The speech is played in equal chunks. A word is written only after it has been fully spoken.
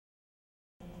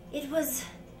It was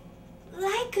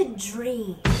like a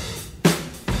dream.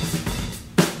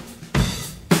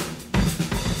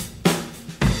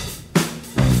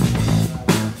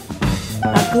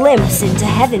 A glimpse into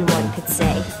heaven, one could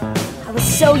say. I was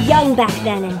so young back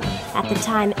then, and at the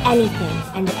time, anything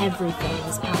and everything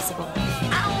was possible.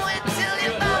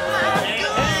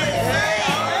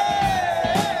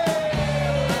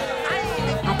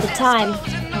 At the time,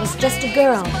 I was just a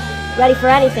girl, ready for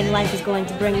anything life was going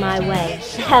to bring my way.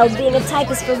 Hell, being a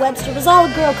typist for Webster was all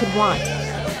a girl could want.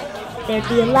 There'd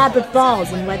be elaborate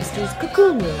balls in Webster's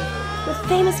cocoon room, with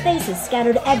famous faces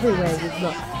scattered everywhere you'd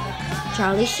look.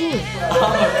 Charlie Sheen.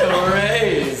 Oh,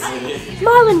 crazy.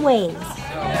 Marlon Wayans.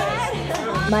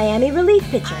 Miami relief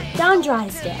pitcher, Don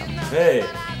Drysdale. Hey.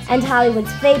 And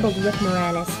Hollywood's fabled Rick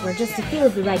Moranis were just a few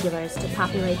of the regulars to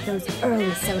populate those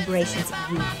early celebrations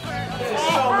of youth.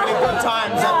 So many good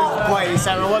times at this place.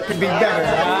 I mean, what could be better?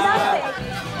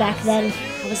 Back then,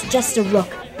 I was just a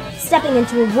rook, stepping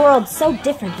into a world so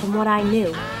different from what I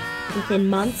knew. Within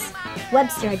months,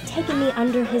 Webster had taken me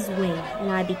under his wing, and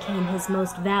I became his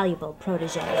most valuable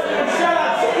protege. Shut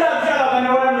up! I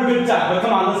know we're having a good time, but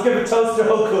come on, let's give a toast to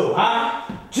Hoku, huh?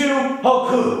 To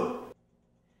Hoku!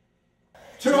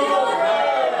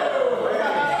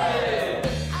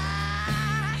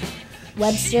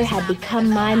 Webster had become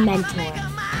my mentor.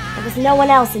 There was no one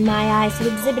else in my eyes who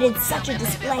exhibited such a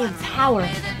display of power,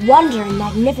 wonder, and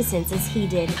magnificence as he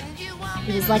did.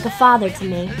 He was like a father to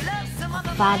me,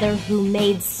 a father who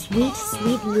made sweet,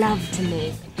 sweet love to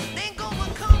me.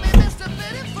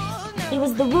 He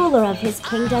was the ruler of his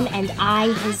kingdom, and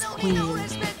I his queen.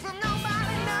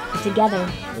 Together,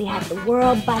 we had the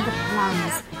world by the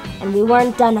plums, and we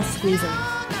weren't done a-squeezing.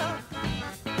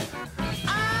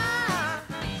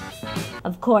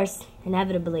 Of course,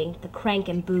 inevitably, the crank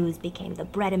and booze became the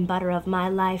bread and butter of my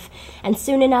life, and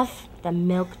soon enough, the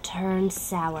milk turned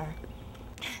sour.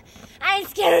 I ain't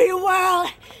scared of your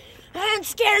world. I ain't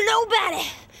scared of nobody.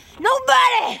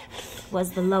 Nobody!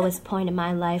 Was the lowest point in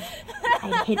my life.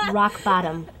 I'd hit rock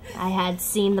bottom. I had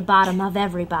seen the bottom of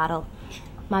every bottle.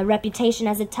 My reputation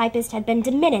as a typist had been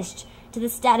diminished to the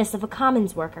status of a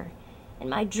commons worker, and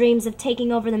my dreams of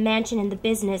taking over the mansion and the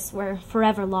business were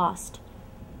forever lost.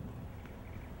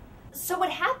 So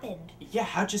what happened? Yeah,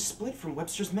 how'd you split from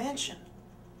Webster's mansion?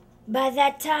 By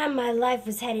that time, my life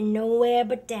was heading nowhere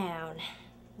but down.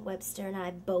 Webster and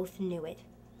I both knew it.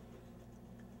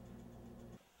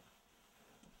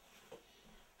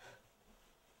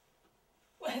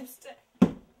 Webster.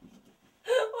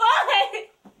 Why?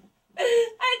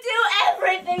 I do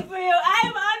everything for you.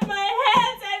 I'm on my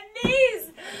hands and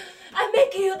knees. I'm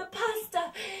making you the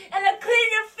pasta, and I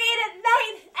clean your feet at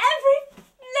night, every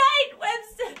night,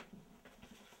 Webster.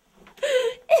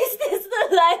 Is this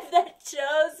the life that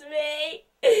chose me?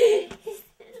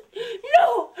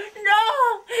 No, no,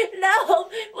 no.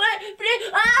 What?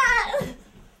 Ah!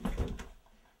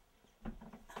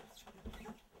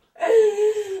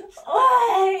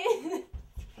 Why?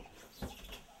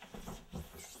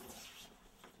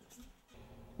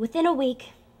 Within a week,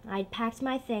 I'd packed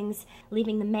my things,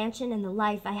 leaving the mansion and the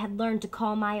life I had learned to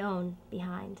call my own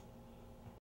behind.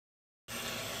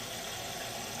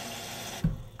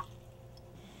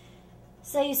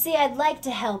 So you see, I'd like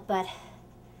to help, but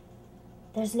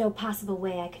there's no possible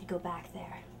way I could go back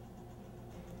there.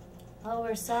 Oh,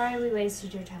 we're sorry we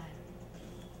wasted your time.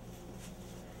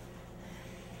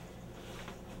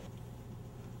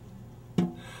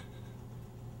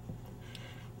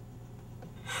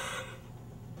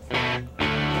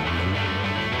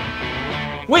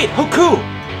 Wait, Hoku!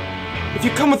 If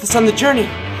you come with us on the journey,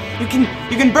 you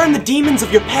can burn the demons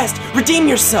of your past, redeem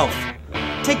yourself.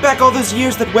 Take back all those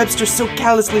years that Webster so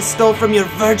callously stole from your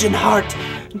virgin heart,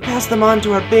 and pass them on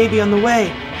to our baby on the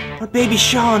way, our baby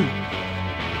Sean.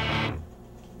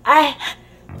 I